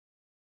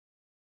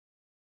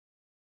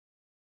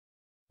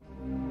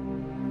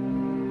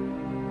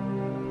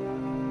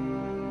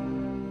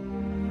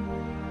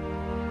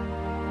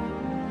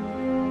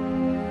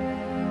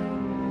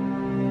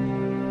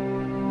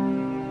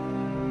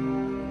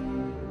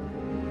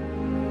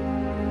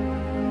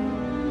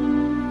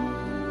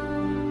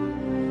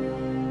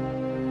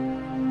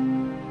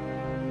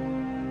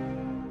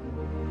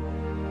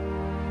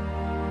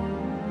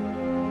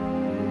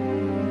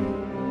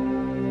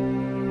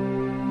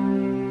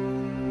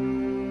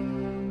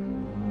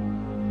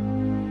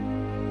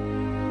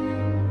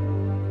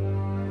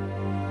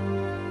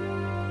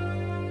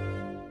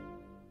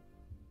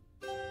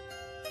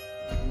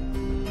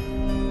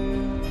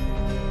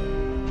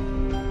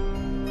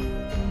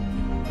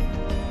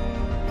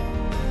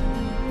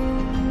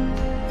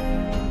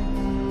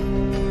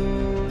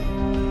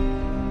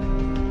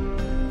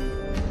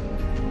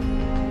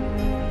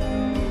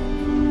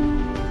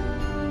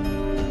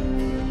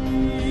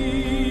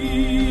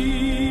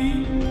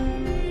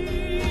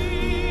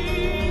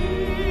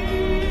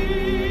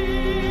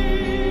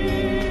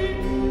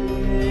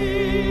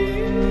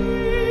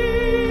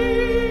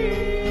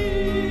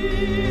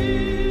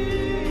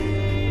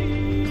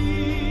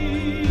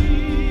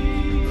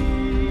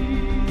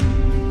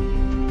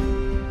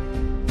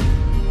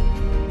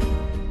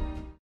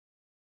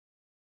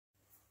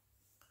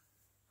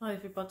Hi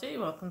everybody,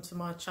 welcome to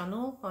my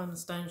channel. I'm the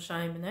Stone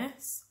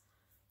Shamaness.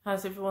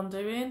 How's everyone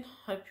doing?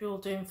 Hope you're all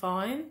doing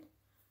fine.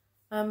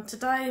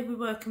 Today we're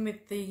working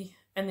with the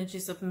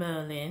energies of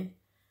Merlin.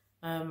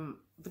 The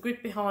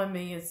grid behind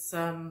me is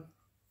a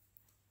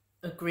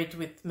grid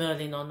with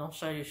Merlin on, I'll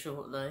show you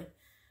shortly.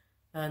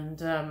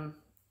 And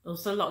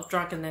also a lot of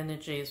dragon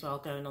energy as well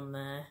going on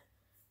there.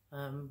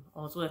 I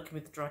was working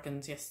with the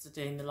dragons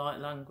yesterday in the light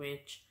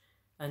language,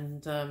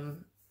 and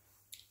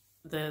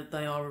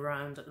they are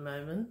around at the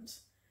moment.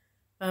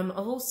 I've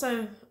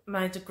also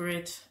made a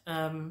grid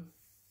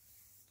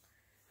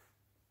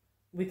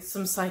with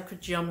some sacred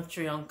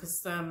geometry on,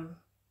 because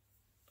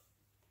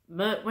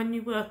when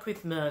you work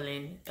with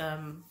Merlin,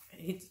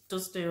 he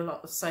does do a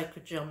lot of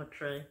sacred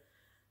geometry.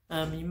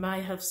 You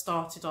may have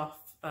started off,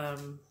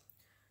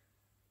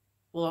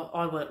 well,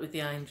 I work with the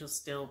angels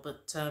still,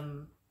 but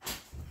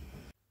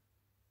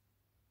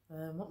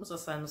what was I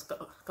saying?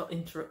 I got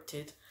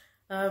interrupted.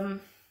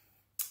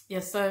 Yeah,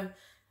 so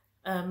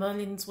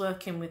Merlin's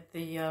working with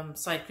the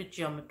sacred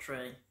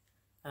geometry,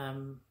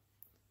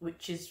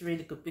 which is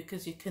really good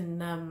because you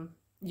can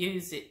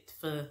use it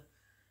for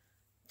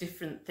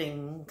different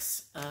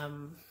things,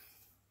 and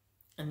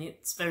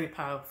it's very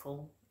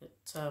powerful.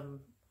 It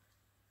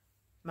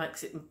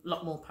makes it a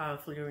lot more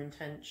powerful, your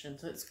intention.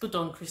 So it's good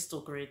on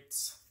crystal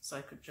grids,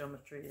 sacred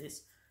geometry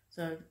is.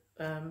 So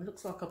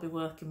looks like I'll be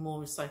working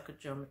more with sacred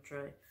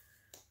geometry.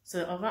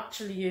 So I'm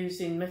actually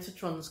using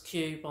Metatron's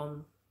cube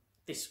on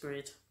this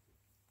grid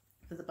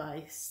for the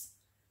base,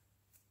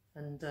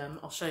 and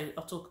I'll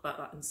talk about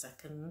that in a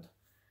second.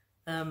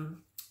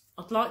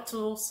 I'd like to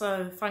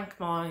also thank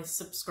my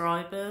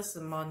subscribers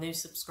and my new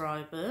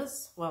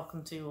subscribers.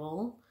 Welcome to you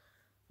all.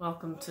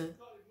 Welcome to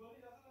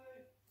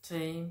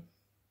team.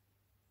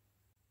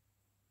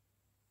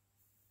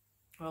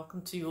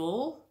 Welcome to you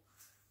all.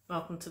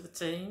 Welcome to the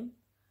team.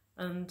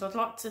 And I'd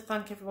like to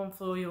thank everyone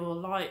for your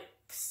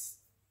likes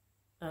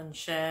and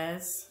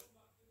shares.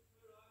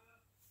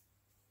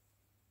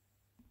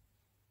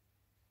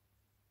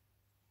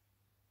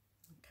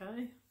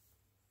 Okay,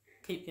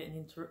 keep getting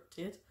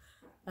interrupted.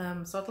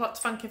 So I'd like to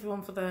thank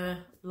everyone for their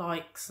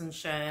likes and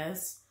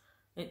shares.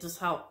 It does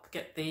help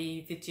get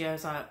the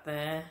videos out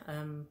there,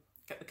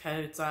 get the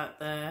codes out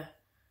there,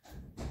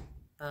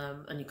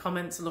 and your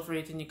comments. I love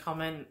reading your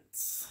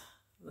comments.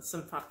 There's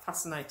some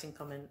fascinating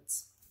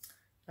comments.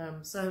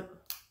 So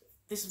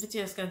this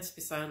video is going to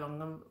be so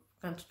long. I'm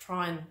going to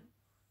try and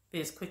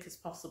be as quick as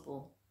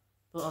possible,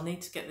 but I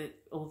need to get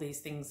all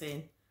these things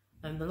in,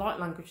 and the light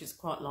language is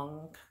quite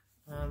long.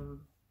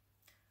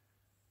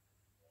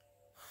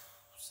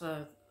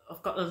 So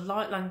I've got a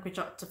light language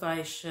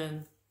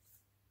activation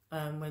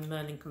when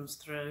Merlin comes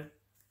through,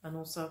 and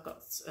also I've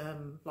got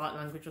light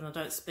language when I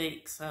don't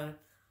speak, so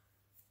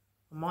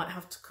I might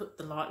have to cut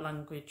the light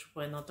language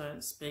when I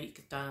don't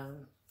speak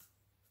down,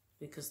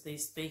 because the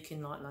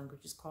speaking light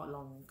language is quite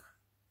long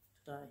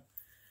today.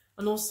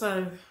 And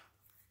also,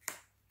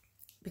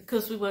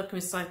 because we're working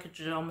with sacred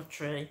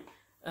geometry,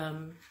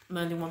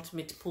 Merlin wanted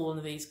me to pull one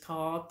of these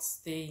cards,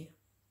 the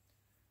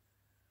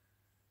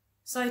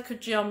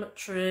Sacred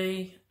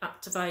Geometry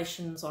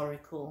Activations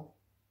Oracle.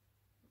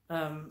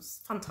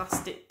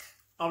 Fantastic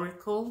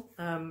oracle,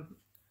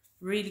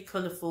 really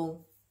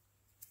colourful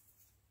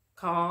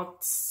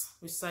cards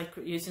with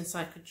using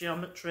sacred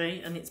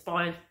geometry, and it's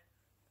by a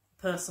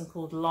person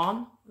called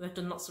Lon. They've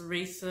done lots of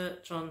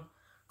research on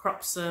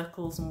crop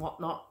circles and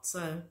whatnot,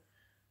 so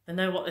they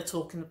know what they're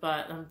talking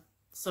about. And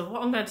so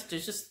what I'm going to do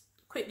is just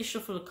quickly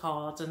shuffle a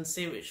card and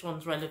see which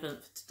one's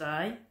relevant for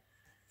today.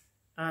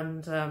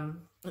 And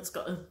it's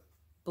got a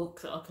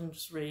book that I can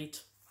just read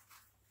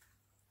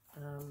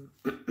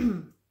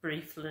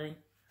briefly.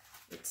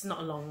 It's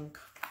not long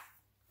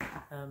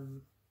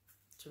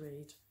to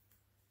read,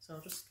 so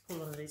I'll just pull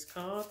one of these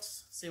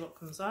cards, see what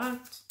comes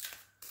out.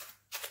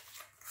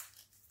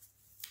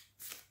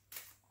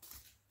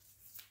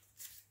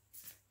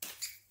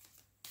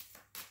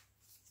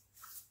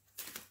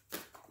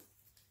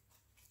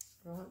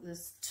 Right,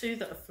 there's two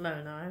that have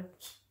flown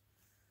out.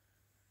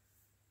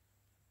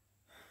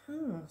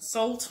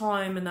 Soul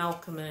Time and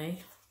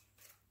Alchemy.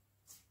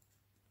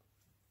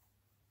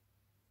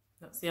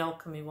 That's the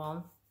alchemy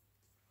one.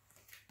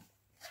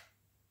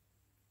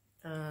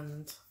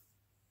 And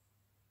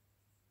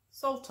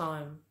Soul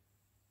Time.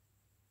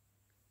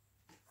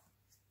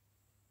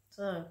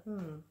 So,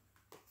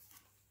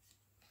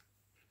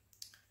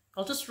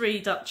 I'll just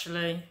read,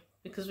 actually,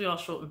 because we are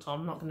short on time.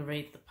 I'm not going to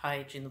read the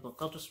page in the book.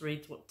 I'll just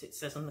read what it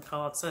says on the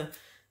card. So,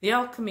 the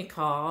alchemy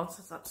card,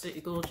 it's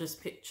absolutely gorgeous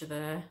picture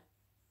there.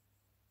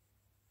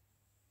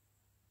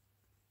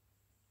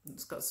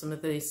 It's got some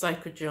of the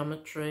sacred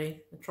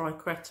geometry, the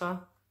triquetra,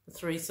 the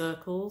 3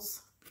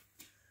 circles.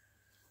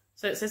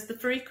 So it says the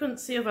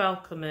frequency of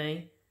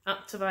alchemy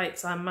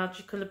activates our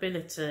magical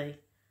ability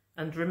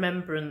and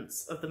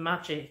remembrance of the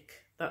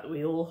magic that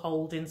we all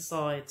hold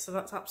inside. So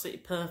that's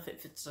absolutely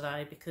perfect for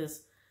today,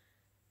 because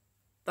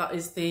that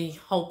is the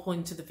whole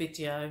point of the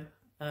video.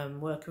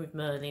 Working with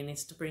Merlin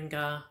is to bring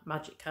our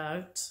magic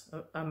out,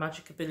 our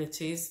magic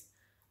abilities,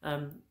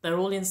 They're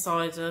all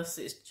inside us,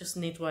 it just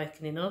needs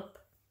wakening up.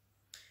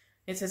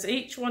 It says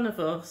each one of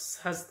us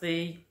has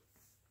the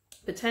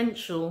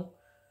potential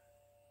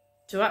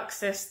to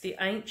access the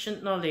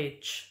ancient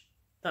knowledge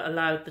that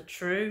allowed the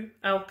true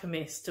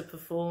alchemist to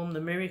perform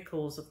the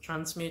miracles of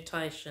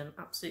transmutation.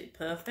 Absolutely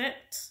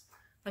perfect.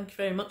 Thank you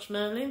very much,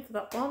 Merlin, for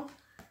that one.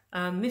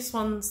 And this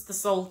one's the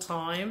soul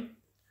time.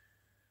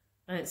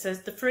 And it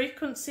says the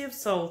frequency of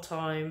soul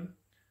time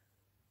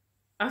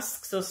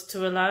asks us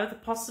to allow the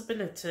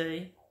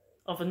possibility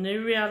of a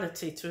new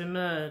reality to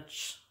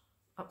emerge.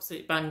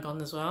 Absolutely bang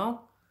on as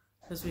well,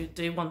 because we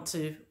do want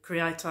to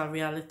create our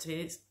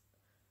realities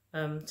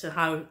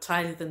to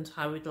tailor them to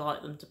how we'd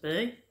like them to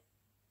be.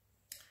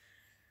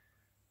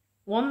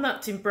 One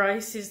that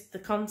embraces the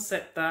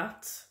concept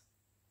that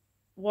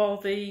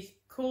while the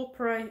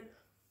corporal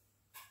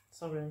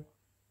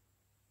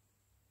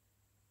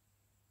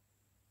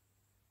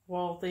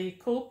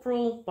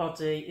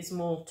body is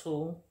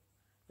mortal,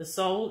 the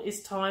soul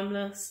is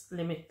timeless,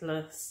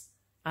 limitless,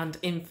 and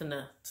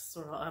infinite.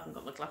 So I haven't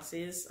got my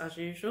glasses as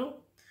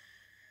usual.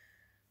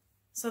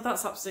 So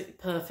that's absolutely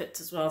perfect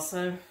as well.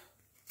 So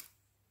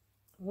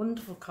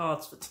wonderful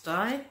cards for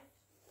today.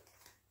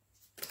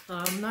 So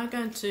I'm now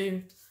going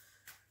to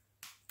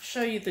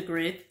show you the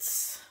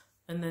grids,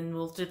 and then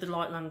we'll do the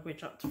light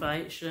language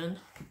activation.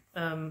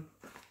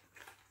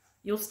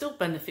 You'll still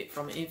benefit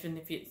from it, even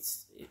if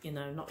it's, you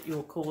know, not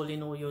your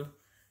calling, or you're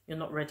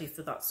not ready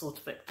for that sort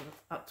of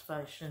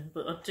activation.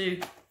 But I do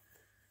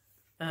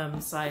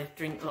say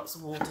drink lots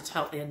of water to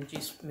help the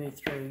energies move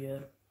through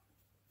you.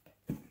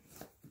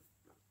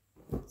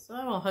 So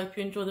I hope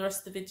you enjoy the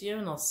rest of the video,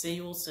 and I'll see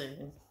you all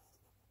soon.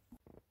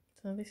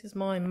 So this is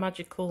my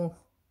magical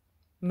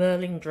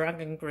Merlin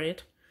dragon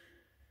grid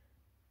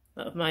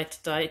that I've made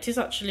today. It is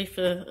actually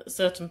for a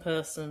certain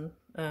person,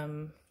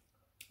 but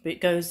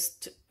it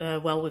goes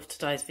well with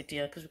today's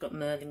video because we've got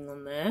Merlin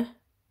on there.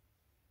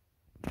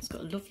 It's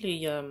got a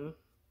lovely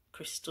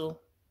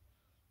crystal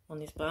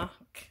on his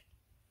back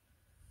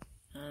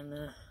and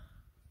a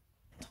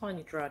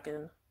tiny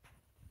dragon.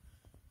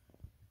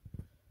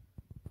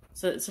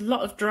 So it's a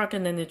lot of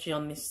dragon energy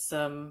on this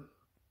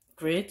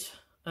grid.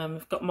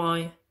 We've got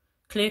my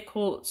clear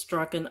quartz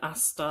dragon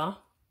Asta.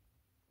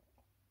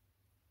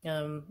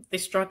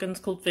 This dragon's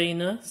called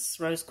Venus,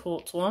 rose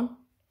quartz one.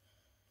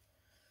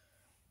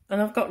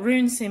 And I've got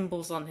rune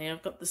symbols on here.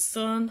 I've got the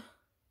sun,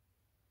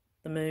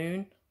 the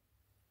moon.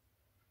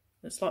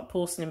 It's like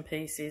porcelain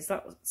pieces.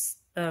 That's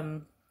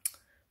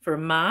for a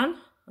man,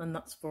 and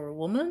that's for a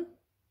woman.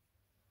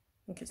 I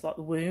think it's like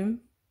the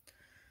womb.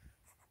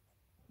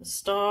 The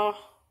star.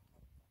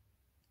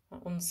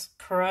 That one's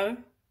crow.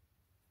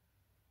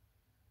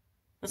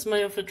 That's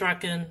my other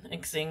dragon,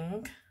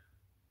 Exing.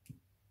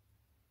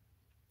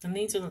 And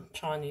these are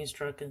Chinese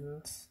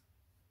dragons,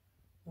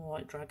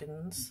 white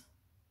dragons.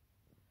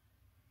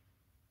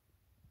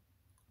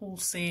 All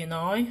C and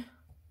I.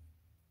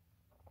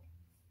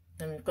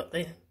 Then we've got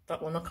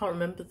that one. I can't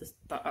remember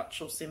that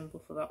actual symbol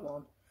for that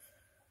one,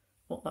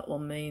 what that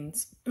one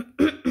means.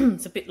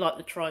 It's a bit like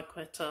the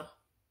triquetra.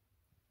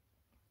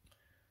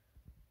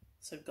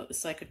 So we've got the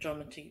sacred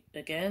geometry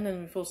again,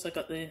 and we've also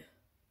got the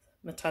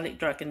metallic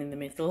dragon in the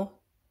middle,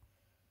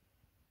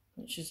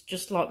 which is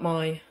just like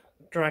my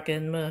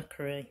dragon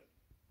Mercury.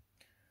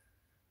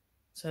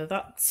 So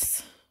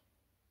that's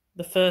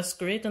the first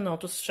grid, and I'll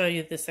just show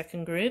you the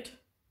second grid.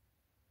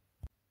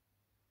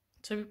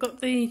 So we've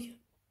got the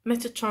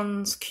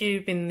Metatron's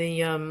cube in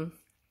the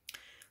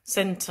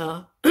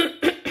centre,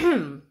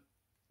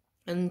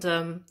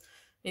 and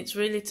it's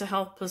really to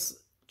help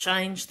us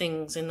change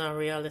things in our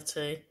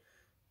reality,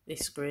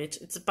 this grid.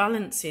 It's a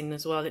balancing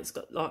as well. It's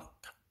got like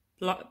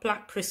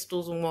black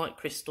crystals and white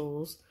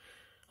crystals,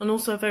 and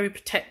also a very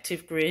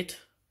protective grid,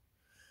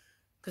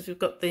 because we've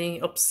got the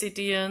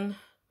obsidian,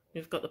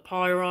 we've got the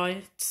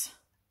pyrite,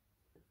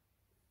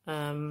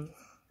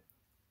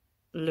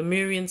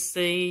 Lemurian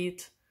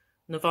seed,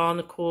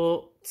 Nirvana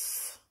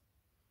quartz,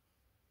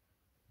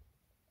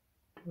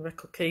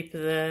 record keeper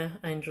there,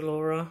 angel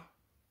aura,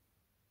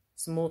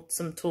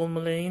 some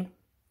tourmaline,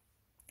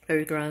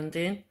 very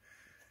grounding.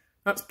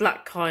 That's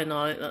black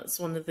kyanite. That's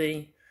one of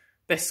the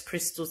best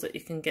crystals that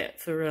you can get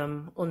for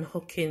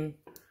unhooking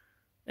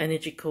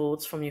energy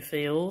cords from your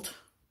field.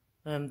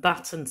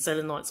 That and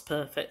selenite's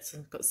perfect. So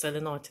I've got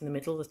selenite in the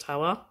middle of the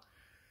tower.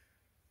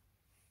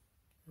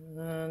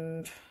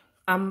 And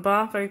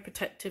amber, very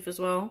protective as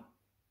well.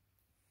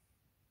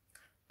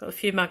 Got a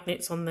few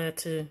magnets on there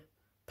to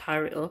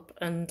power it up,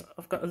 and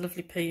I've got a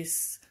lovely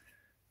piece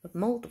of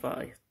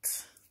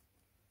moldavite.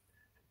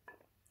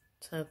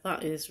 So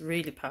that is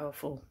really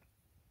powerful.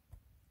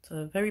 So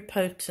a very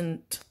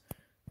potent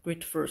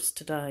grid for us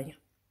today.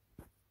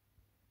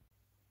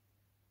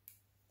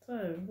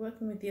 So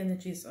working with the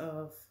energies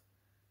of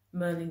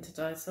Merlin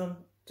today, so I'm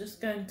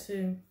just going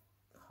to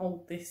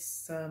hold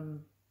this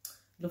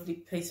lovely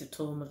piece of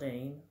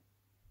tourmaline.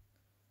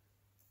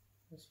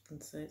 As you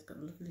can see, it's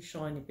got lovely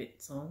shiny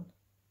bits on.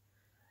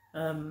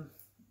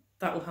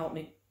 That will help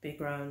me be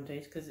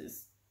grounded, because it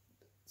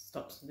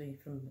stops me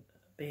from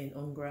being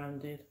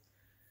ungrounded.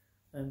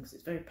 because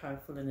it's very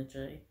powerful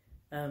energy.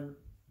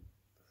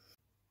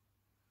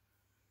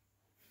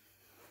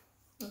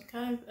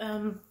 Okay,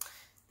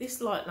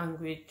 this light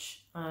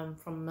language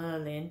from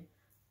Merlin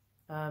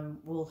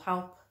will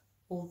help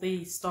all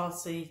the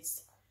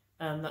starseeds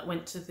that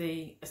went to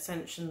the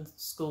Ascension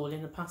School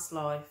in the past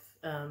life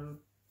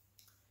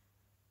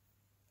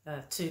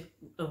to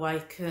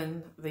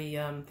awaken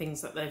the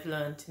things that they've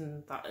learnt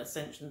in that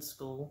Ascension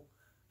School.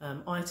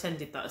 I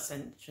attended that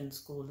Ascension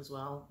School as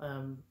well.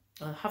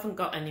 I haven't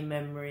got any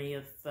memory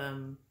of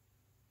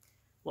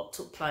what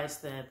took place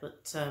there,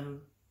 but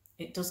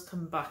it does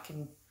come back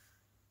in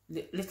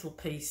little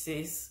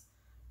pieces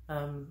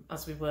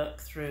as we work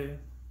through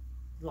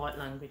light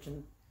language,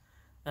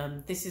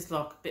 and this is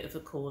like a bit of a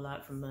call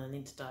out from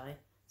Merlin today.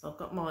 So I've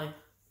got my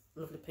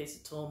lovely piece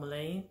of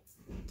tourmaline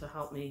to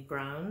help me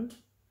ground.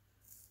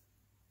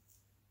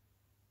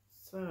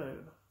 So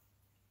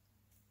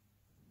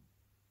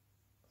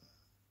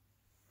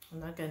I'm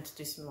now going to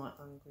do some light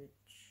language.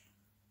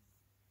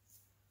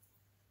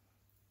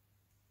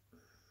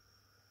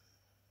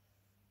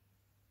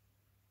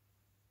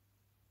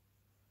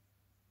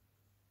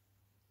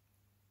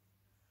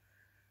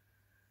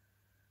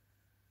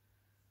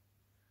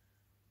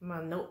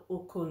 Mano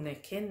ukune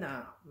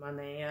kena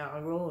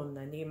manea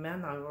rona ni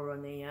mana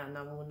ronia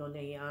na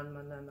mononia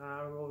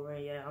manana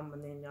roya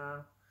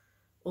manina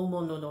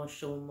umono no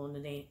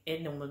shumoni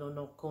enomono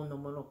no kono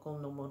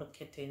mono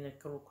kete ne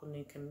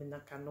krokuni kemina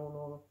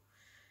kanono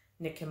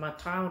ne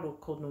kemataro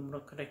kono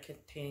mono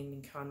kete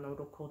ni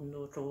kanoro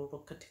kono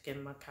ro kete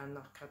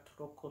makana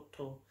katro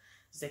koto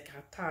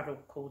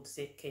zekataro ko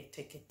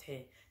zekete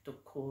kete do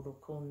koro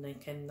kone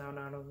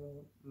kenaro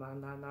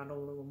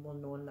mananaro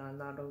mono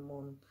nanaro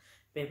mon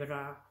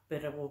Bebera,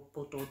 berabo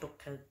bodo do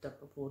kenta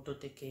bodo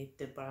de ke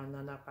de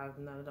banana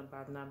bodo.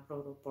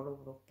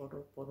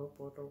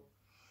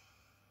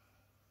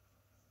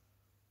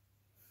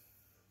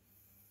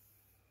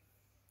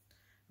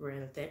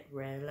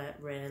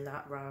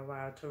 Rela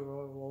ra to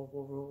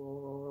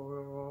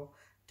ro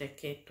de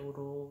ke to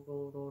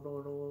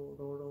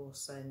ro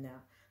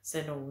sena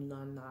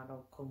na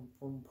ro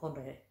pum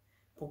pore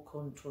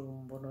pukon to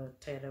mono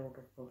tere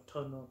ro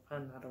tono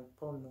panaro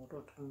pono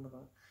ro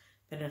tomo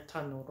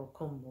Penatano ro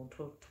como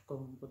to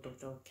combo do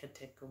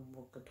kete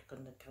combo to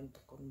kana canto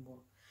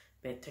combo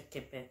bete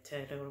ke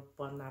bete ro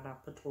bonara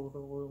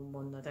paturo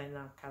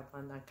monadena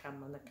kama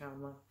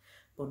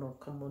bono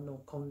como no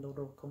kondo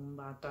ro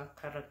kumbata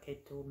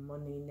karaketo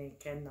monine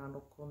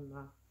kenano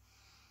kuna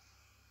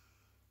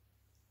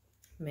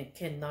me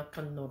kena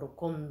kanoro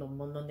kondo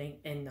monone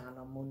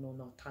enana mono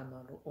no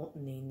tanaro o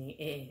nini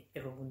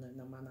erona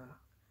namana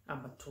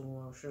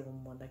Amatungo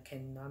Shumona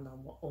Kenana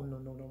Ono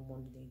no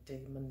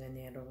Mondi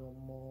Manero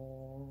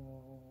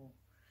Mo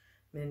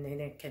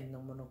Menene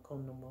Kenomono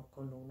Kono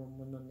Mokono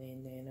Monone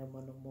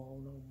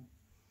Mono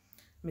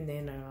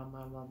Minena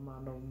Mama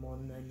Mano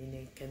Mona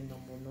Nine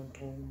Kenomono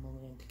Tomo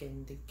and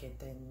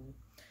Kendiketen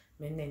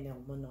Menene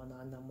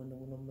Monona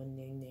Mono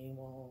Menene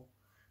Mo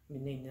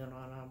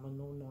Menena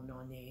Mono no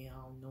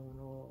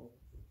no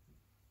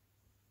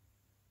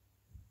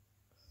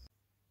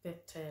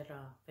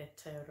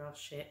Vetera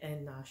she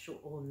ena shu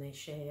one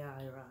she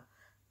ira.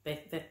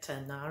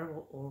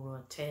 Vetenaro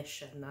oro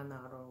tesha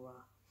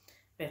nanarora.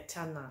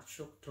 Vetana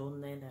shu to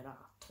nenera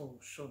to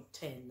shu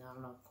te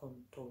nana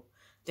konto.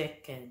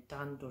 Deke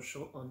dando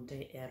shu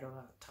onde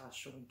era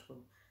tashunto.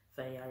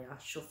 Veya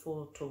shu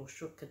foto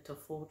shuketa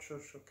foto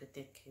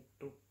shuketeke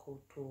do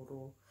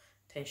kotoro.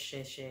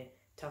 Teshe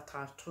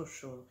tata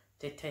tushu.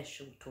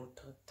 Teteshu to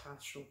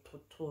tashu to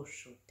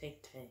toshu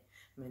tete.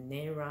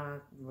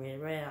 Menera,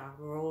 rerea,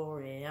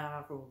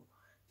 rorearu,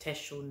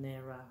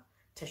 teshunera,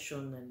 tashu,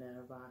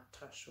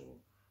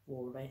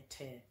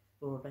 worete,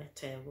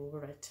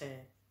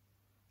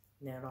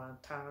 nera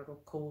taru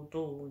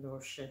kodo,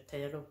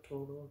 yorshetero,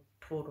 toro,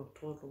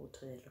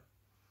 tero,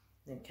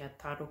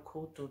 nekataru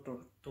kodo,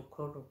 do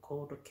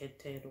kodo,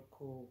 ketero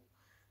ko,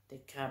 de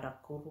kara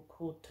kodo,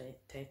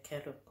 te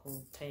kero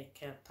kun, te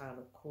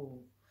kataru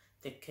ko.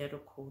 Te kero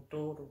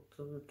kodoro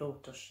do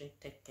to she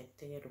te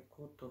ketero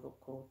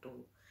kodo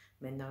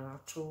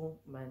menatu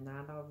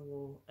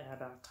menaro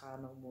era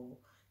tano mo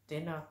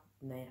dena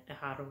ne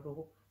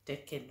haru te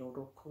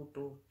kenoro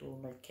kodo do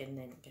ne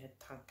kenen get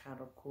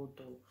takaro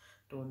kodo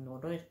do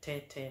noro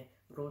te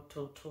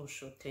roto to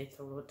sho te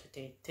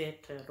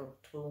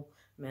roto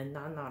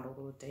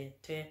menanaro te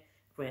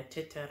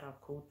retera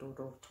kodo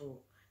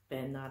roto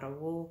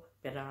benaro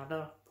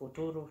berara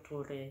podoro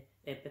tore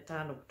e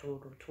betano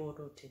toro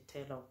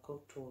tetero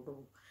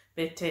kotoro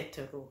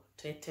betetero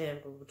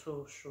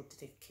to sho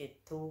te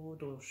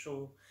keto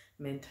sho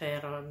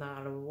mentera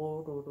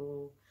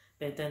naro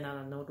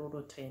bedena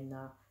noro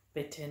tena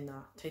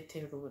betena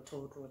tetero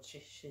toro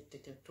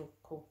chishite to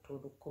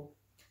kotoro ko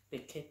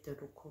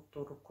beketero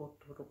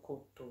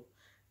koto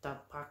da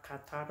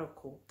pakataro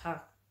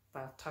kota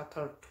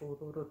batata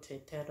toro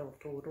tetero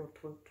toro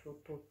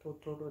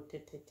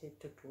tete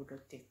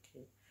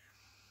teke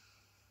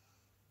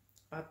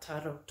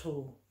Bataro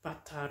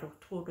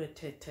toro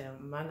tete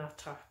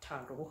manata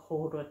taro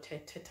horo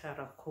tete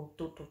tara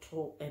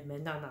kototo e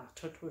menana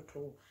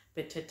tototo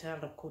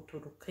betetara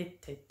kotoro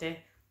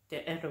kitete de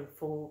ero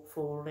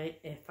fore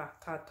e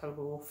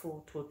fatataro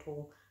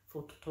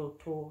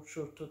fototo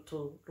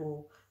shototo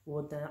ro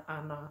woda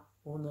ana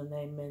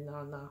unane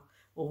menana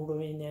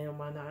orine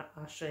mana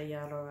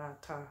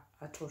ashayarata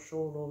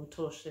atoshoro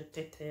toshe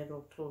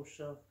tetero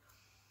tosho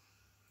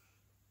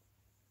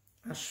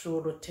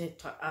Ashuro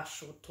teta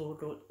asho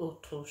toro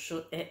oto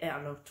sho e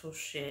alo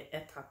toshe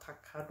eta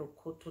takaro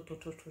koto to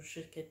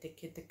shikete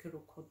kete kuro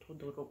koto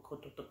doro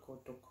koto to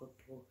koto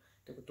koto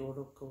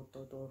doro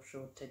koto do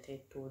sho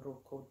tete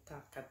toro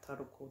kota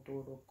kataro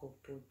kodoro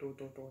koto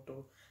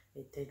do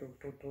ete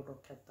do doro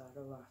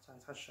kataro asa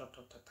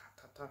hashoto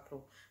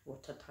tatato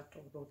wata tato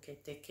ro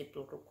kete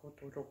keto ro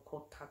koto ro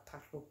kota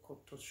taro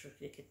koto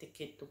shikete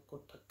keto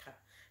koto ka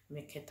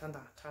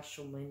Meketana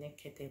tashu mene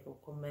kete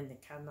roko mene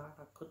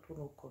kanara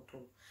koturo koto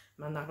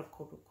manara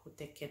koto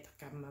kote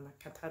ketaka mana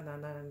katana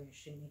nana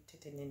shini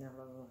tete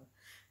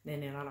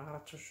nene rara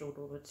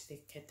toshoro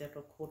rote kete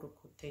roko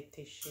kote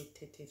te she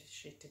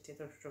te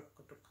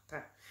roko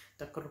kata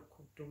takoro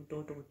koto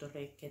dodo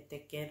dore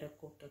kete kere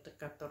koto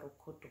takataro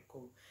koto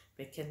ko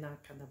bekena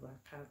kana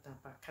bakata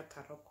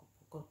bakataro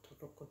koto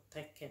roko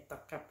teke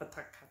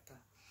takapatakata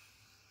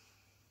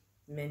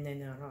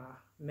menenara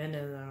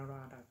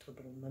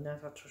todo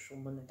manata tosho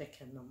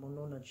monedekena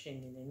monono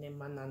chini ne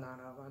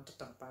mananara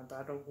vata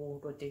padaro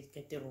uro de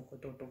ketero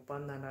kodo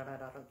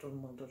bananara to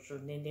mondo so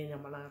nene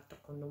malata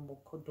kono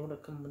mokodoro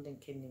komunen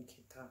kene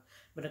kita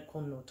bere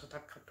kono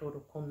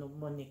tatakatoro kono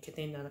moni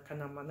ketena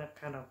kana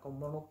manakara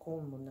kono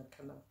kono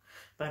kana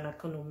bana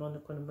kono mono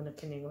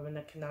kene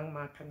gona kana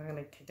ma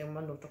kana kete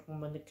mano to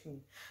kono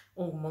kene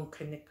o mon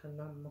kene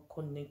kana mo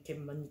konne ke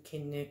man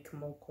kene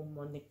kmo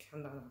komo ne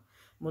kana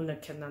Muna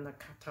kanana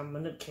kata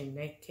muna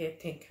kene ke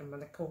tenke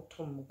mana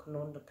koto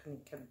mukono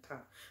kani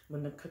kanta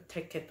muna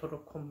kuteke toro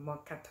kuma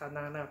kata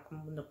nana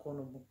kumuna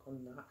kono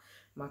mukona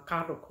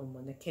makaro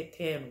kumuna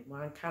ketero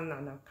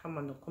mankana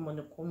kamano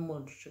kumuna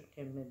komo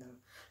shuke mena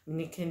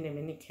mini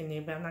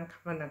kene bana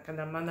kamana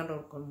kana mana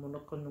ro kono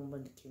kono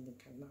muna kene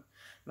kana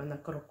mana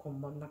koro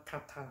kumuna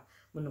kata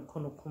muna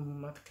kono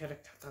kuma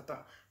kere kata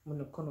da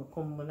muna kono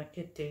kumuna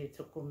kete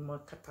to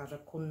kuma kata ra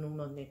kono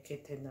muna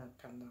kete na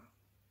kana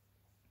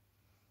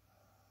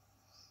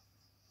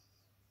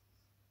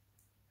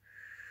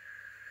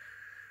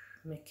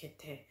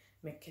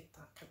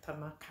meketa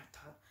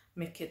katamakata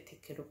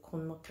mekete kero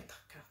kono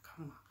kataka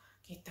kama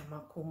kita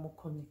makomo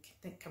kono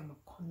kete kama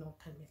kono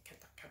kame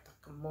kata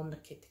kamono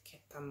kete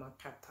keta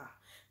makata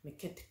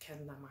mekete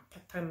kana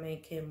makata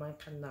meke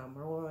makana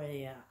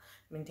maroya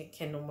mente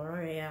keno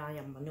maroya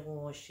ya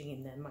manu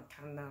shine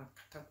makana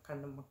kata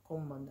kana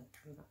makomo na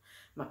kana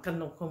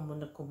makano komo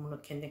na komo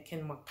kene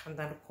ken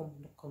makana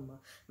komo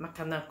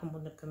makana komo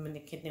na komo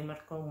kene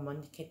markomo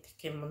kete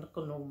kemo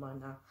kono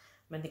mana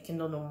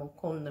Manikino no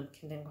mokon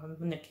kine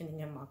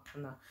manikine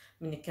makana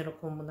minikero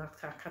komuna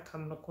kata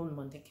makon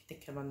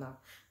mondikimana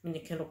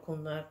minikero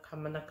kona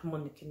kamana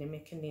kamonikine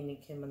mekinini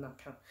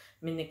kimanaka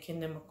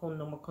minikine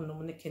makono makono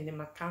munikine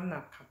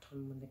makana kato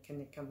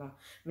munikine kana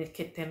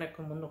miketena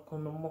komono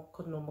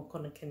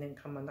mokono kine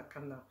kamana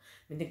kana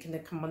minikine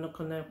kamano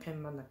kono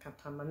kemana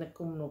kata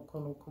manakuno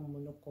kono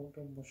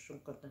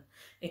mushukana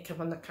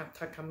ekamana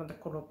kata kamana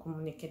kono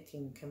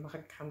komuniketin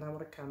kemakana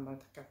wakama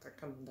kata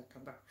kamana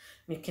kata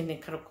mikine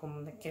karo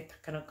Neketa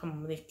kana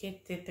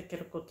komunikete te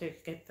kero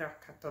kote keta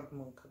kator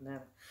mon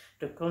kana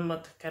de koma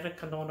te kero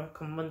kanora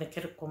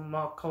komunikere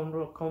koma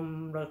konro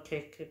komro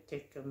keke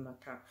te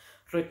kumaka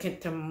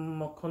rekete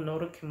mo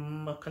konora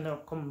kema kana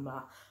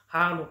koma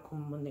halo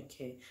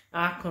komunike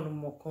a kono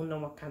mo kono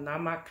makana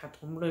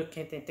makatumro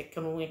kete te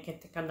kero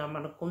kete kana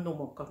mana kono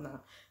mo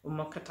kana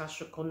umakata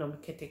shu kono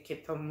kete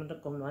keta mo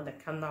kono na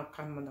kana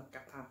kamana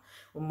kata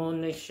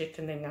umone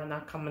shikene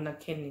ngana kamana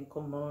kene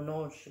komo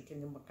no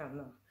shikene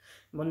makana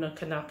Mona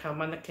kanaka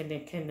mana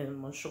kene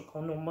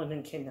monshukono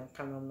mona kene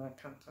kanona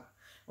kanta.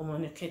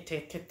 Omone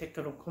kete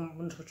kero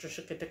kumundu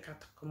shukete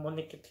kata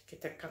kumone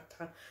kete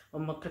kata.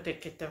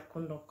 Omakate kete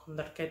kuno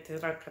kete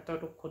rakata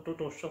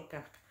rukodo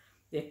shoka.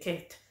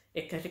 Eket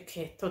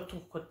ekerike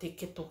totu kote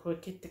keto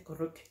rokete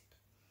koroket.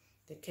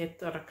 De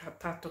kete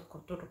rakata to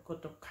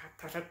koto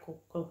kata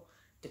rakoko.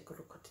 De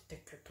korokote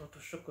teke toto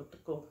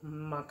shokoto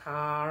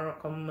makara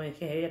come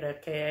here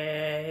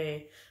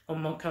ke.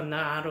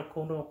 Omokanaro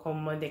kuno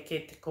como de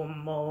kete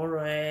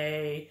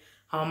comore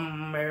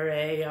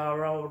hamere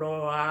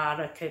aroro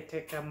ara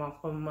kete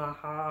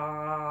kamakumaha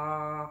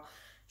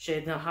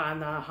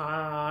shedahana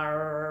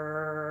har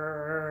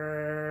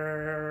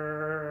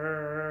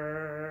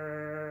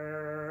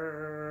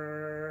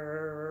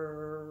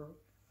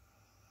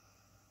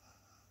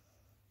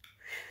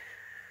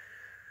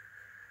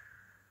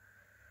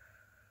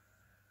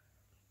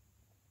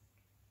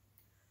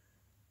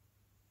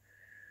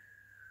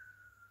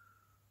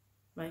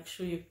Make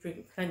sure you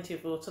drink plenty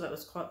of water. That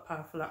was quite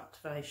powerful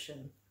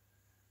activation.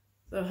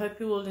 So I hope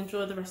you all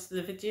enjoy the rest of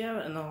the video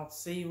and I'll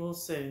see you all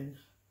soon.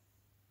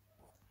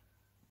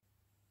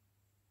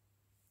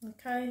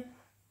 Okay.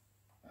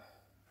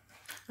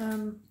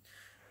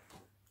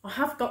 I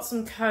have got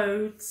some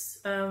codes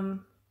for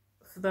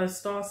those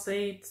star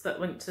seeds that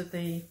went to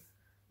the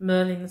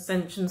Merlin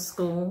Ascension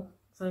School.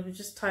 So we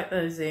just type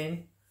those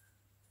in.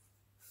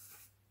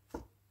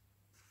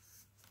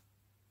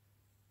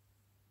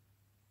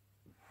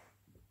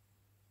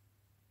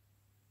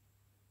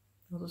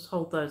 I'll just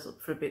hold those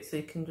up for a bit so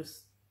you can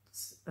just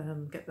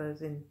get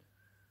those in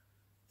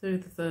through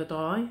the third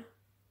eye.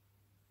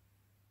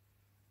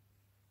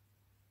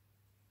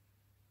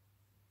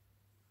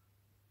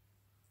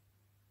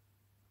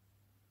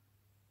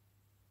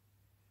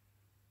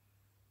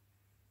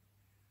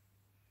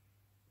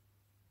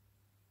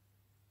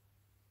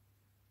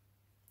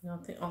 I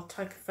think I'll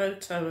take a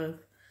photo of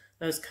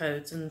those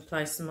codes and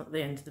place them at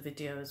the end of the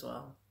video as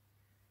well.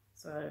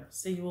 So,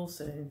 see you all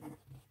soon.